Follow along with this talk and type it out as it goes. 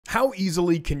How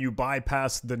easily can you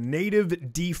bypass the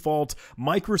native default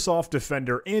Microsoft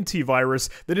Defender antivirus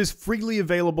that is freely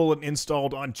available and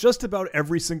installed on just about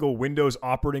every single Windows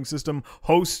operating system,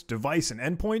 host, device, and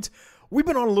endpoint? We've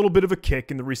been on a little bit of a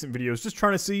kick in the recent videos just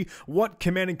trying to see what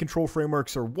command and control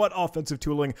frameworks or what offensive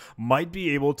tooling might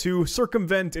be able to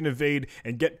circumvent and evade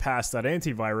and get past that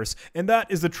antivirus, and that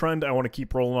is the trend I want to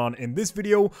keep rolling on in this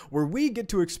video, where we get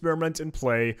to experiment and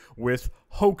play with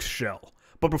hoaxshell.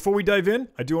 But before we dive in,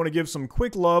 I do want to give some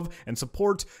quick love and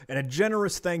support and a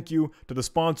generous thank you to the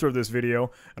sponsor of this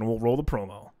video, and we'll roll the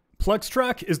promo.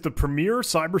 Plextrack is the premier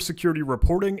cybersecurity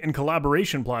reporting and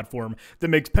collaboration platform that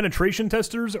makes penetration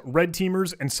testers, red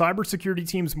teamers, and cybersecurity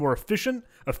teams more efficient,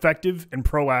 effective, and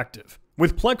proactive.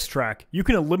 With Plextrack, you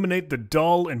can eliminate the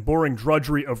dull and boring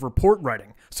drudgery of report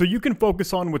writing, so you can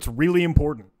focus on what's really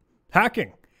important: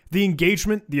 hacking, the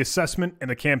engagement, the assessment, and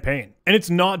the campaign. And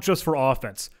it's not just for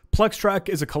offense. Plextrack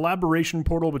is a collaboration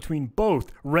portal between both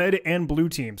red and blue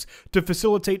teams to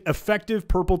facilitate effective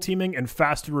purple teaming and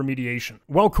faster remediation.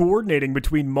 While coordinating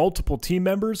between multiple team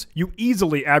members, you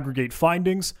easily aggregate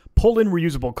findings, pull in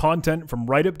reusable content from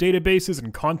write-up databases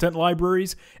and content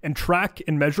libraries, and track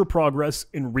and measure progress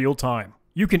in real time.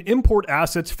 You can import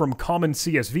assets from common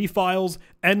CSV files,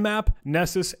 Nmap,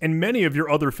 Nessus, and many of your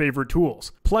other favorite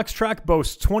tools. Plextrack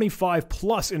boasts 25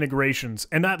 plus integrations,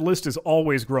 and that list is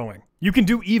always growing. You can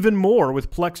do even more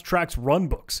with Plextrack's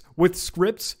runbooks, with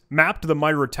scripts mapped to the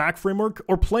MITRE ATT&CK framework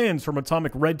or plans from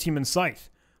Atomic Red Team and Scythe,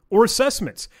 or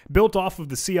assessments built off of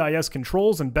the CIS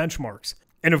controls and benchmarks.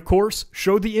 And of course,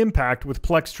 show the impact with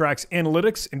Plextrack's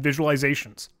analytics and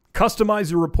visualizations.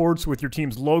 Customize your reports with your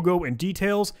team's logo and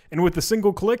details, and with a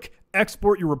single click,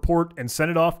 export your report and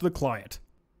send it off to the client.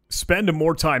 Spend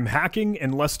more time hacking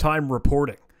and less time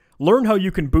reporting. Learn how you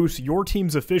can boost your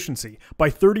team's efficiency by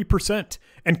 30%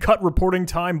 and cut reporting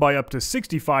time by up to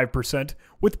 65%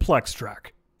 with Plextrack.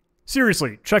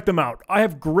 Seriously, check them out. I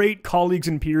have great colleagues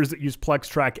and peers that use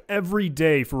Plextrack every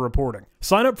day for reporting.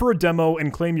 Sign up for a demo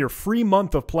and claim your free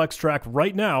month of Plextrack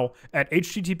right now at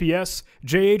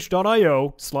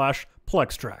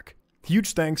https://jh.io/Plextrack.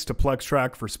 Huge thanks to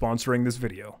Plextrack for sponsoring this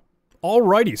video.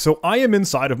 Alrighty, so I am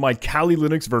inside of my Kali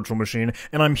Linux virtual machine,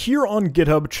 and I'm here on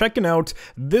GitHub checking out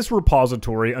this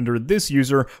repository under this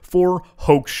user for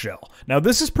hoaxshell. Now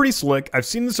this is pretty slick. I've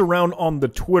seen this around on the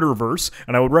Twitterverse,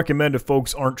 and I would recommend if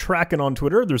folks aren't tracking on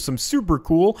Twitter, there's some super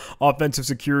cool offensive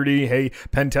security, hey,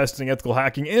 pen testing, ethical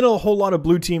hacking, and a whole lot of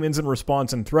blue team incident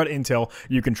response and threat intel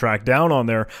you can track down on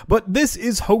there. But this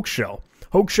is hoaxshell.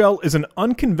 Hoaxshell is an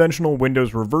unconventional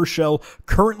Windows reverse shell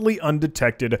currently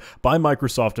undetected by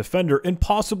Microsoft Defender and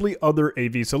possibly other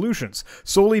AV solutions,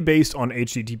 solely based on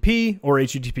HTTP or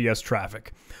HTTPS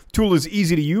traffic. The tool is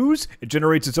easy to use, it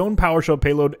generates its own PowerShell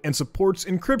payload, and supports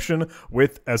encryption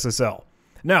with SSL.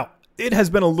 Now, it has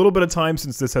been a little bit of time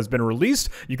since this has been released.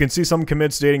 You can see some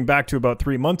commits dating back to about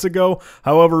 3 months ago.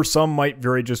 However, some might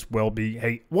very just well be,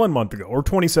 hey, 1 month ago, or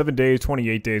 27 days,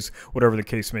 28 days, whatever the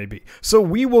case may be. So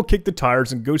we will kick the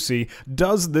tires and go see,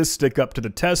 does this stick up to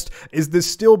the test? Is this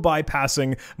still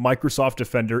bypassing Microsoft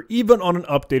Defender even on an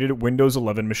updated Windows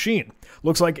 11 machine?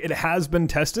 Looks like it has been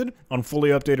tested on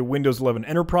fully updated Windows 11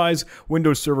 Enterprise,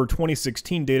 Windows Server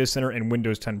 2016 Data Center, and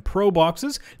Windows 10 Pro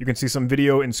boxes. You can see some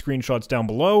video and screenshots down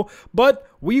below, but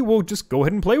we will just go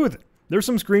ahead and play with it. There's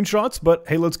some screenshots, but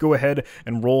hey, let's go ahead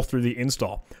and roll through the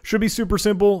install. Should be super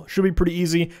simple, should be pretty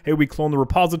easy. Hey, we clone the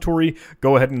repository,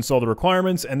 go ahead and install the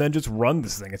requirements, and then just run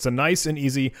this thing. It's a nice and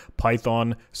easy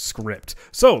Python script.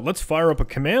 So let's fire up a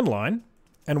command line,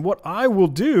 and what I will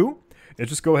do is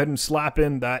just go ahead and slap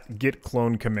in that git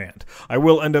clone command. I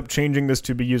will end up changing this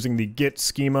to be using the git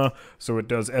schema, so it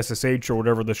does SSH or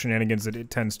whatever the shenanigans that it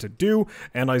tends to do,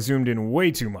 and I zoomed in way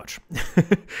too much.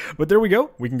 But there we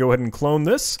go. We can go ahead and clone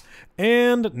this,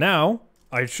 and now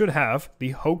I should have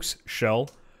the hoaxshell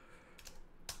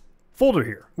folder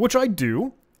here, which I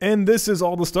do. And this is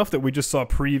all the stuff that we just saw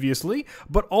previously,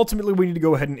 but ultimately we need to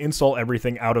go ahead and install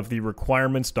everything out of the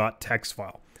requirements.txt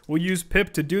file. We'll use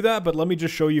pip to do that, but let me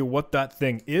just show you what that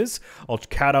thing is. I'll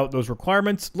cat out those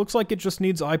requirements. Looks like it just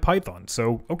needs IPython,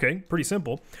 so okay, pretty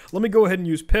simple. Let me go ahead and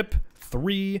use pip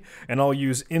 3, and I'll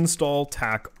use install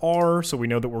tac-r, so we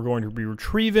know that we're going to be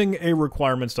retrieving a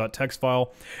requirements.txt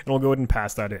file, and we'll go ahead and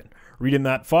pass that in. Read in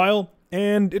that file,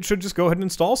 and it should just go ahead and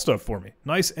install stuff for me.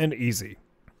 Nice and easy.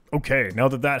 Okay, now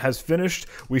that that has finished,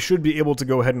 we should be able to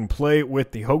go ahead and play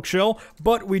with the hoaxshell,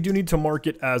 but we do need to mark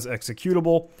it as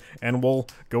executable, and we'll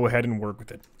go ahead and work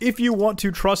with it. If you want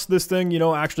to trust this thing,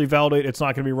 actually validate it's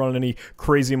not going to be running any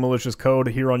crazy malicious code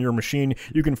here on your machine,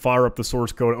 you can fire up the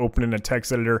source code, open in a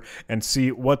text editor, and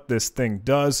see what this thing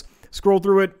does. scroll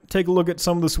through it, take a look at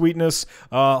some of the sweetness,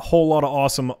 a whole lot of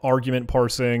awesome argument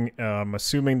parsing. I'm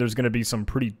assuming there's going to be some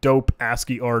pretty dope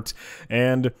ASCII art,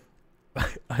 and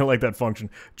I like that function.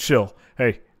 Chill.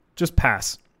 Hey, just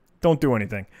pass. Don't do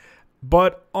anything.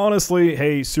 But honestly,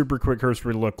 hey, super quick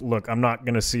cursory look, I'm not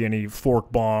going to see any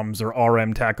fork bombs or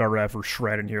RM, TAC RF, or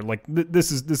shred in here. Like,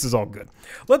 this is all good.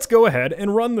 Let's go ahead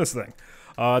and run this thing.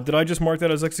 Did I just mark that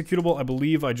as executable? I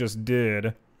believe I just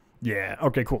did. Yeah,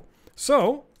 okay, cool.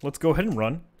 So, let's go ahead and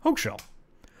run hoaxshell.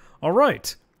 All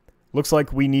right. Looks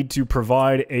like we need to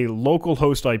provide a local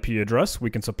host IP address.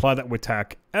 We can supply that with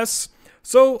TAC S.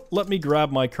 So let me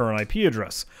grab my current IP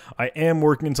address. I am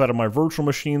working inside of my virtual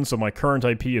machine, so my current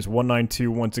IP is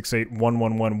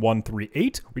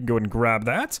 192.168.111.138. We can go ahead and grab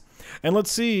that. And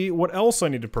let's see what else I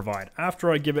need to provide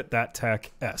after I give it that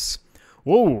TAC S.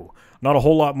 Whoa, not a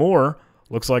whole lot more.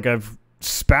 Looks like I've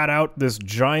spat out this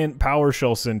giant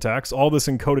PowerShell syntax, all this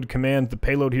encoded command, the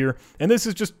payload here, and this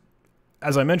is just,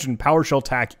 as I mentioned, PowerShell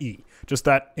TAC E, just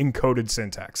that encoded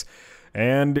syntax.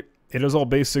 And it is all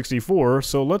base 64,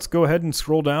 so let's go ahead and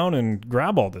scroll down and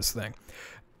grab all this thing.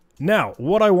 Now,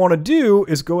 what I want to do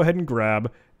is go ahead and grab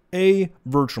a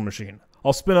virtual machine.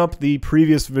 I'll spin up the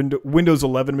previous Windows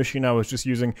 11 machine I was just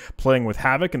using, playing with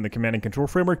Havoc in the command and control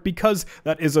framework, because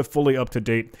that is a fully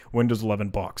up-to-date Windows 11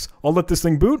 box. I'll let this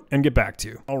thing boot and get back to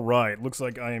you. All right, looks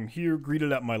like I am here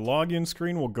greeted at my login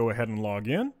screen. We'll go ahead and log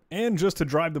in. And just to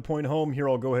drive the point home here,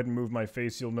 I'll go ahead and move my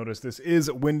face. You'll notice this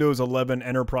is Windows 11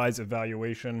 Enterprise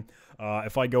Evaluation.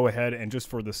 If I go ahead and just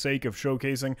for the sake of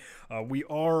showcasing, we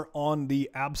are on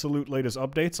the absolute latest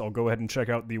updates. I'll go ahead and check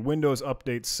out the Windows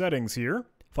Update settings here.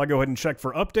 If I go ahead and check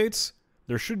for updates,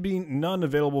 there should be none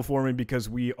available for me because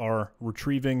we are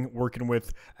retrieving, working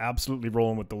with, absolutely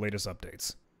rolling with the latest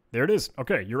updates. There it is.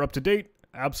 Okay, you're up to date.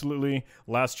 Absolutely.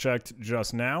 Last checked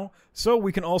just now. So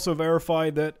we can also verify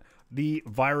that the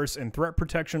virus and threat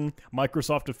protection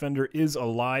Microsoft Defender is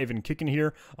alive and kicking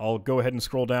here. I'll go ahead and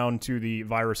scroll down to the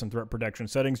virus and threat protection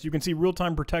settings. You can see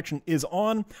real-time protection is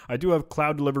on. I do have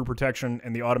cloud delivered protection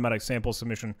and the automatic sample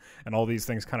submission and all these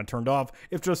things kind of turned off,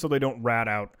 if just so they don't rat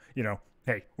out, you know,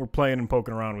 hey, we're playing and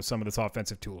poking around with some of this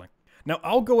offensive tooling. Now,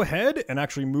 I'll go ahead and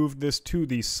actually move this to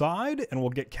the side, and we'll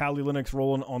get Kali Linux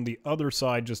rolling on the other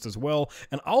side just as well.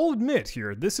 And I'll admit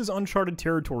here, this is uncharted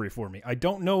territory for me. I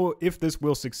don't know if this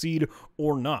will succeed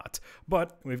or not,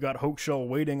 but we've got hoaxshell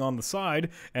waiting on the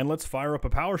side, and let's fire up a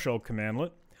PowerShell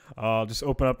commandlet. Just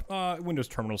open up Windows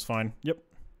Terminal's fine. Yep.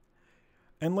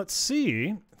 And let's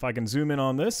see if I can zoom in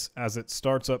on this as it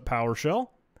starts up PowerShell.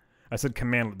 I said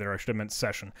commandlet there, I should have meant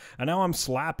session. And now I'm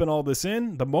slapping all this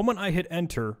in. The moment I hit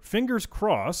enter, fingers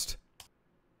crossed.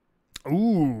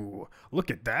 Ooh,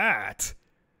 look at that.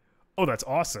 Oh, that's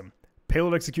awesome.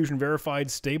 Payload execution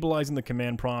verified, stabilizing the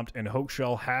command prompt, and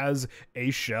hoaxshell has a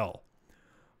shell.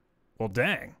 Well,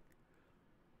 dang.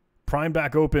 Prime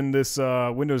back open this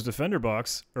Windows Defender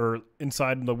box, or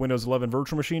inside the Windows 11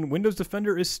 virtual machine. Windows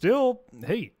Defender is still,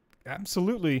 hey,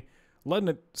 absolutely letting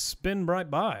it spin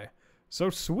right by. So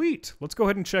sweet. Let's go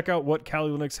ahead and check out what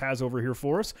Kali Linux has over here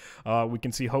for us. We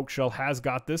can see hoaxshell has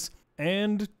got this.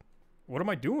 And what am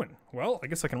I doing? Well, I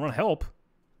guess I can run help.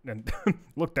 And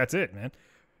look, that's it, man.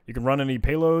 You can run any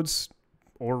payloads,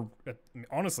 or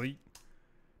honestly,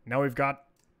 now we've got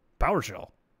PowerShell.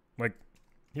 Like,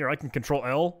 here, I can control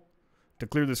L to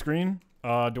clear the screen.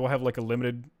 Do I have like a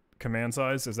limited command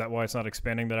size? Is that why it's not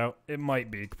expanding that out? It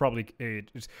might be. Probably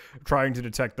it's trying to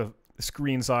detect the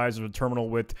screen size or the terminal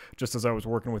width, just as I was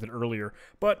working with it earlier.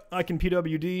 But I can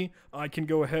PWD, I can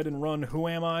go ahead and run who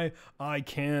am I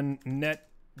can net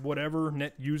whatever,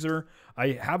 net user. I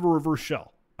have a reverse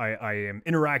shell. I am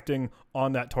interacting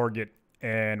on that target,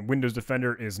 and Windows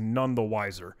Defender is none the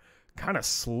wiser. Kind of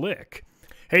slick.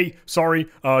 Hey, sorry,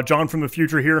 John from the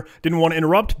future here. Didn't want to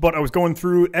interrupt, but I was going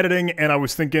through editing and I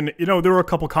was thinking, you know, there were a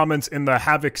couple comments in the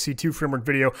Havoc C2 framework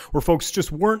video where folks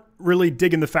just weren't really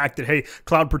digging the fact that, hey,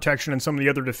 cloud protection and some of the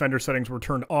other Defender settings were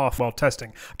turned off while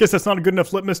testing. I guess that's not a good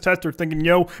enough litmus test. They're thinking,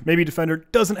 yo, maybe Defender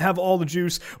doesn't have all the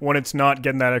juice when it's not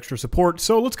getting that extra support.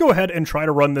 So let's go ahead and try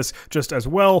to run this just as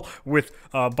well with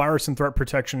virus and threat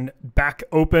protection back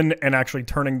open and actually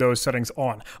turning those settings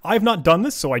on. I've not done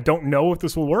this, so I don't know if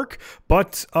this will work,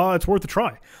 but it's worth a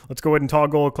try. Let's go ahead and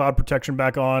toggle cloud protection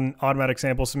back on, automatic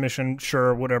sample submission,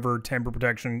 sure, whatever, tamper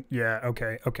protection, yeah,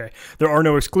 okay. There are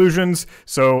no exclusions,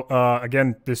 so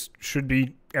again, this should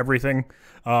be everything.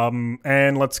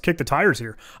 And let's kick the tires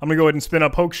here. I'm gonna go ahead and spin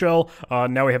up hoaxshell.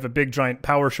 Now we have a big giant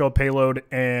PowerShell payload,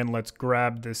 and let's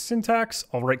grab this syntax.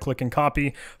 I'll right click and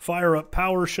copy, fire up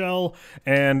PowerShell,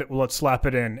 and let's slap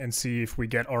it in and see if we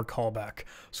get our callback.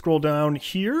 Scroll down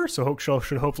here, so hoaxshell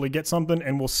should hopefully get something,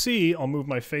 and we'll see. I'll move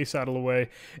my face out of the way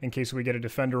in case we get a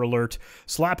defender alert.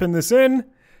 Slapping this in,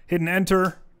 hitting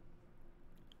enter,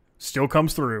 still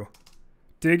comes through.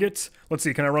 Dig it. Let's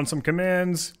see, can I run some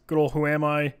commands? Good old who am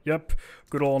I? Yep.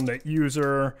 Good old net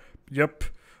user. Yep.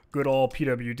 Good old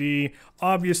PWD.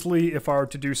 Obviously, if I were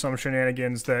to do some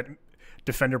shenanigans that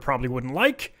Defender probably wouldn't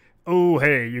like, oh,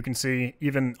 hey, you can see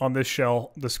even on this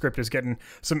shell, the script is getting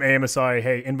some AMSI.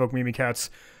 Hey, invoke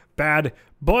Mimikatz. Bad,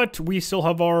 but we still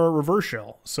have our reverse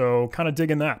shell, so kind of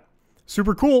digging that.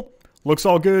 Super cool. Looks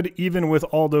all good, even with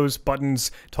all those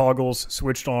buttons, toggles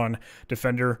switched on.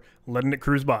 Defender letting it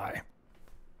cruise by.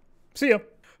 See ya.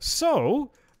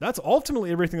 So, that's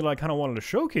ultimately everything that I kind of wanted to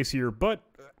showcase here, but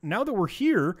now that we're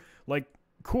here, like,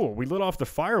 cool, we lit off the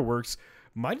fireworks,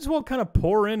 might as well kind of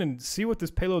pour in and see what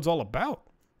this payload's all about.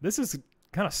 This is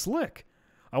kind of slick.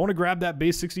 I want to grab that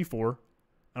base 64,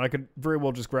 and I could very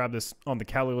well just grab this on the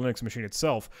Kali Linux machine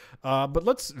itself, but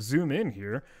let's zoom in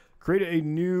here, create a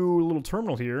new little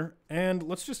terminal here, and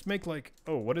let's just make like,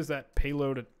 oh, what is that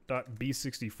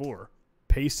payload.b64?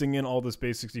 Pasting in all this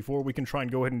base 64, we can try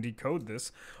and go ahead and decode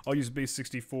this. I'll use base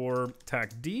 64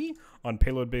 tac D on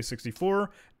payload base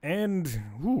 64, and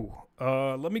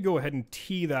let me go ahead and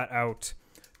tee that out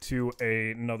to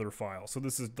another file. So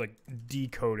this is like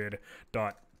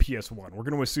decoded.ps1. We're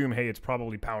going to assume, hey, it's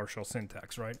probably PowerShell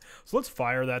syntax, right? So let's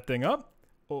fire that thing up.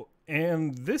 Oh,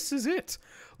 and this is it.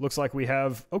 Looks like we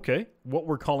have, okay, what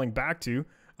we're calling back to.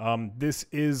 This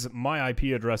is my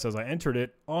IP address as I entered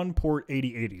it on port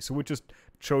 8080, so it just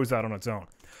chose that on its own.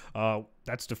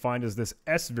 That's defined as this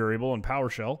S variable in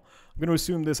PowerShell. I'm going to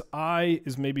assume this I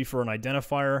is maybe for an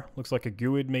identifier. Looks like a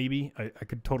GUID maybe. I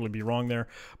could totally be wrong there.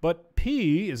 But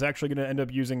P is actually going to end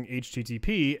up using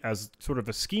HTTP as sort of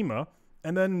a schema.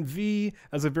 And then V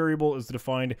as a variable is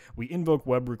defined. We invoke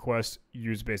web request,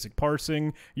 use basic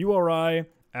parsing, URI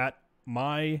at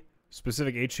my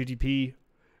specific HTTP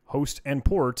host and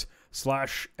port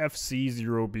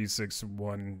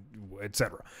 /FC0B61,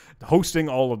 etc. Hosting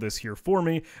all of this here for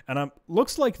me, and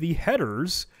looks like the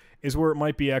headers is where it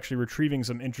might be actually retrieving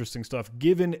some interesting stuff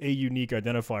given a unique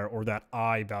identifier or that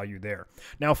I value there.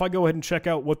 Now, if I go ahead and check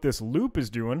out what this loop is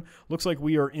doing, looks like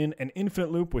we are in an infinite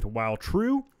loop with while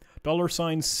true,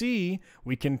 $C,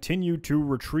 we continue to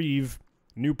retrieve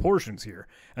new portions here.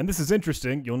 And this is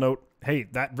interesting. You'll note, hey,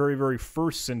 that very, very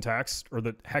first syntax, or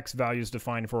the hex values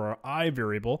defined for our I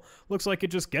variable, looks like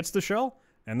it just gets the shell.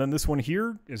 And then this one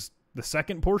here is the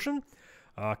second portion,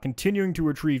 continuing to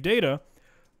retrieve data,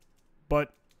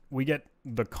 but we get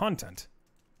the content.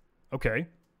 Okay.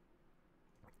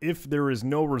 If there is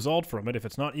no result from it, if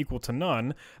it's not equal to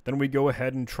none, then we go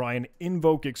ahead and try and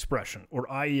invoke expression, or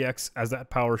IEX, as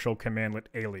that PowerShell commandlet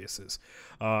aliases.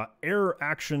 Error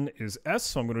action is S,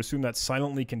 so I'm going to assume that's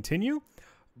silently continue.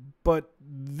 But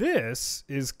this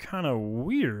is kind of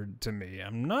weird to me.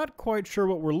 I'm not quite sure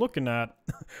what we're looking at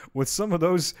with some of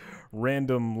those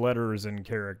random letters and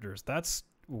characters. That's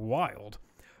wild.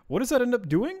 What does that end up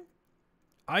doing?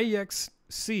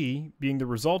 IEXC being the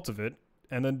result of it,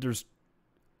 and then there's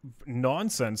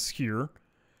nonsense here.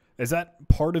 Is that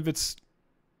part of its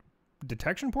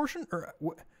detection portion? Or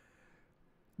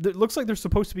it looks like there's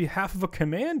supposed to be half of a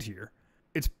command here.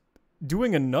 It's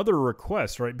doing another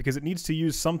request, right? Because it needs to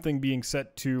use something being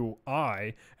set to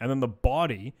I, and then the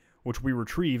body, which we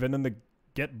retrieve, and then the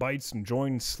get bytes and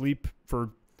join sleep for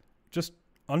just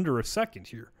under a second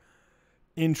here.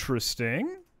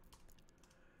 Interesting.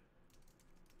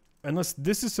 Unless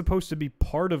this is supposed to be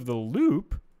part of the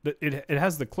loop, that it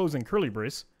has the closing curly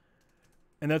brace,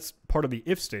 and that's part of the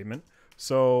if statement.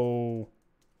 So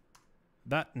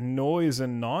that noise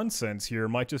and nonsense here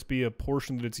might just be a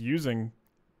portion that it's using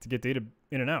to get data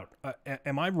in and out.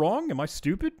 Am I wrong? Am I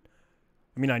stupid?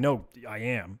 I mean, I know I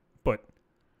am, but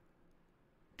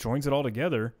joins it all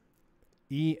together.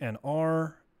 E and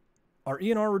R. Are E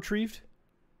and R retrieved?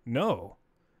 No.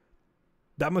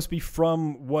 That must be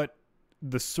from what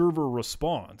the server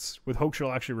response with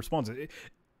hoaxshell actually responds.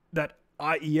 That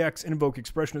IEX invoke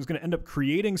expression is going to end up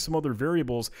creating some other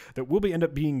variables that will end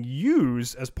up being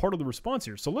used as part of the response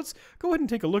here. So let's go ahead and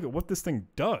take a look at what this thing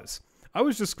does. I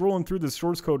was just scrolling through this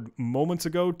source code moments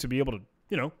ago to be able to,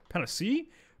 kind of see,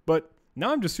 but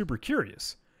now I'm just super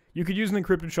curious. You could use an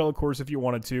encrypted shell, of course, if you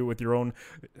wanted to with your own,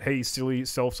 hey, silly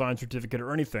self-signed certificate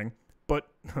or anything, but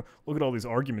look at all these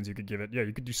arguments you could give it. Yeah,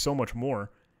 you could do so much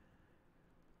more.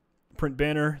 Print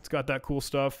banner, it's got that cool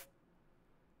stuff.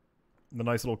 the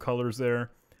nice little colors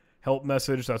there. Help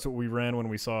message, that's what we ran when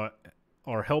we saw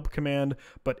our help command.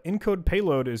 But encode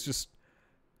payload is just,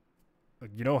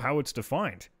 you know, how it's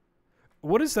defined.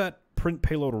 What is that print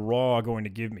payload raw going to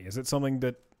give me? Is it something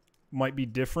that might be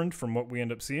different from what we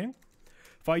end up seeing?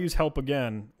 If I use help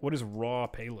again, what is raw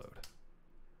payload?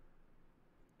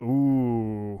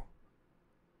 Ooh.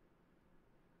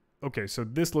 Okay, so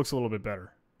this looks a little bit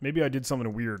better. Maybe I did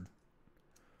something weird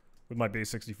with my base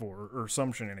 64 or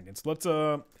some shenanigans. Let's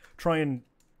try and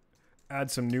add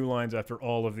some new lines after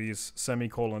all of these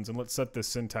semicolons, and let's set this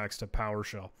syntax to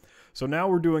PowerShell. So now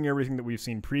we're doing everything that we've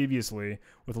seen previously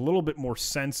with a little bit more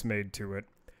sense made to it,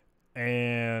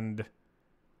 and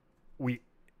we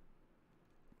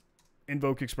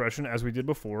invoke expression as we did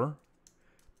before,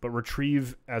 but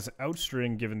retrieve as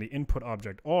outstring given the input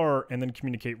object R, and then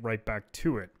communicate right back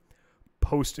to it,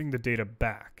 posting the data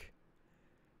back.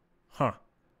 Huh.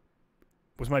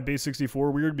 Was my base 64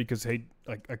 weird because, hey,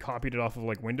 like I copied it off of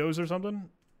like Windows or something?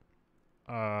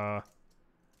 I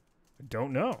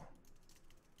don't know.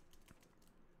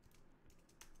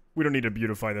 We don't need to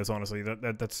beautify this, honestly.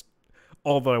 That's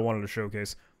all that I wanted to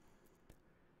showcase.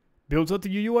 Builds out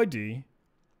the UUID.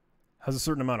 Has a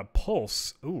certain amount of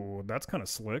pulse. Ooh, that's kind of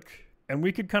slick. And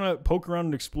we could kind of poke around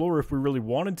and explore if we really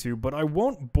wanted to, but I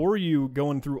won't bore you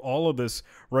going through all of this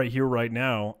right here, right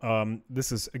now.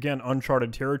 This is, again,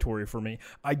 uncharted territory for me.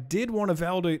 I did want to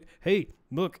validate, hey,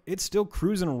 look, it's still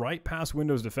cruising right past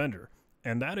Windows Defender,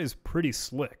 and that is pretty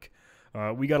slick.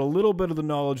 We got a little bit of the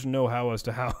knowledge and know-how as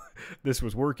to how this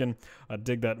was working. I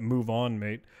dig that move on,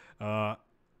 mate. But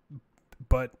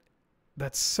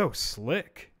that's so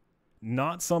slick.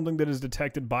 Not something that is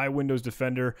detected by Windows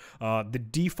Defender. The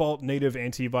default native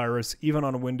antivirus, even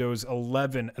on Windows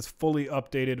 11, is fully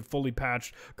updated, fully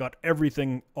patched, got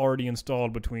everything already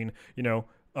installed between, you know,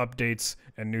 updates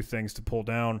and new things to pull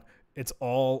down. It's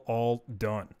all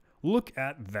done. Look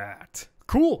at that.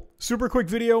 Cool. Super quick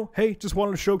video. Hey, just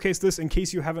wanted to showcase this in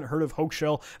case you haven't heard of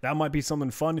hoaxshell. That might be something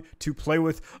fun to play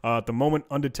with. At the moment,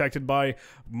 undetected by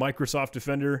Microsoft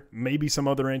Defender. Maybe some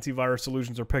other antivirus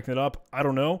solutions are picking it up. I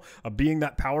don't know. Being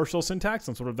that PowerShell syntax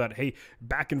and sort of that, hey,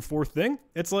 back and forth thing,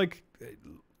 it's like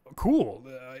cool.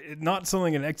 Not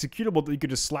something an executable that you could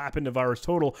just slap into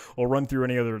VirusTotal or run through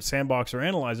any other sandbox or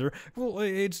analyzer. Well,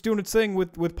 it's doing its thing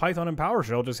with Python and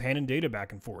PowerShell, just handing data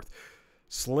back and forth.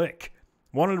 Slick.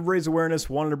 Wanted to raise awareness,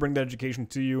 wanted to bring that education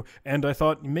to you, and I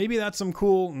thought maybe that's some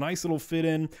cool, nice little fit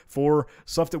in for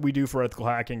stuff that we do for ethical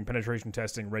hacking, penetration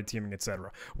testing, red teaming, etc.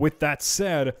 With that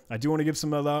said, I do want to give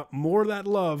some more of that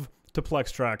love to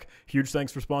PlexTrack. Huge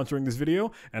thanks for sponsoring this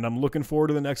video, and I'm looking forward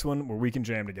to the next one where we can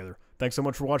jam together. Thanks so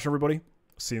much for watching, everybody.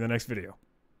 See you in the next video.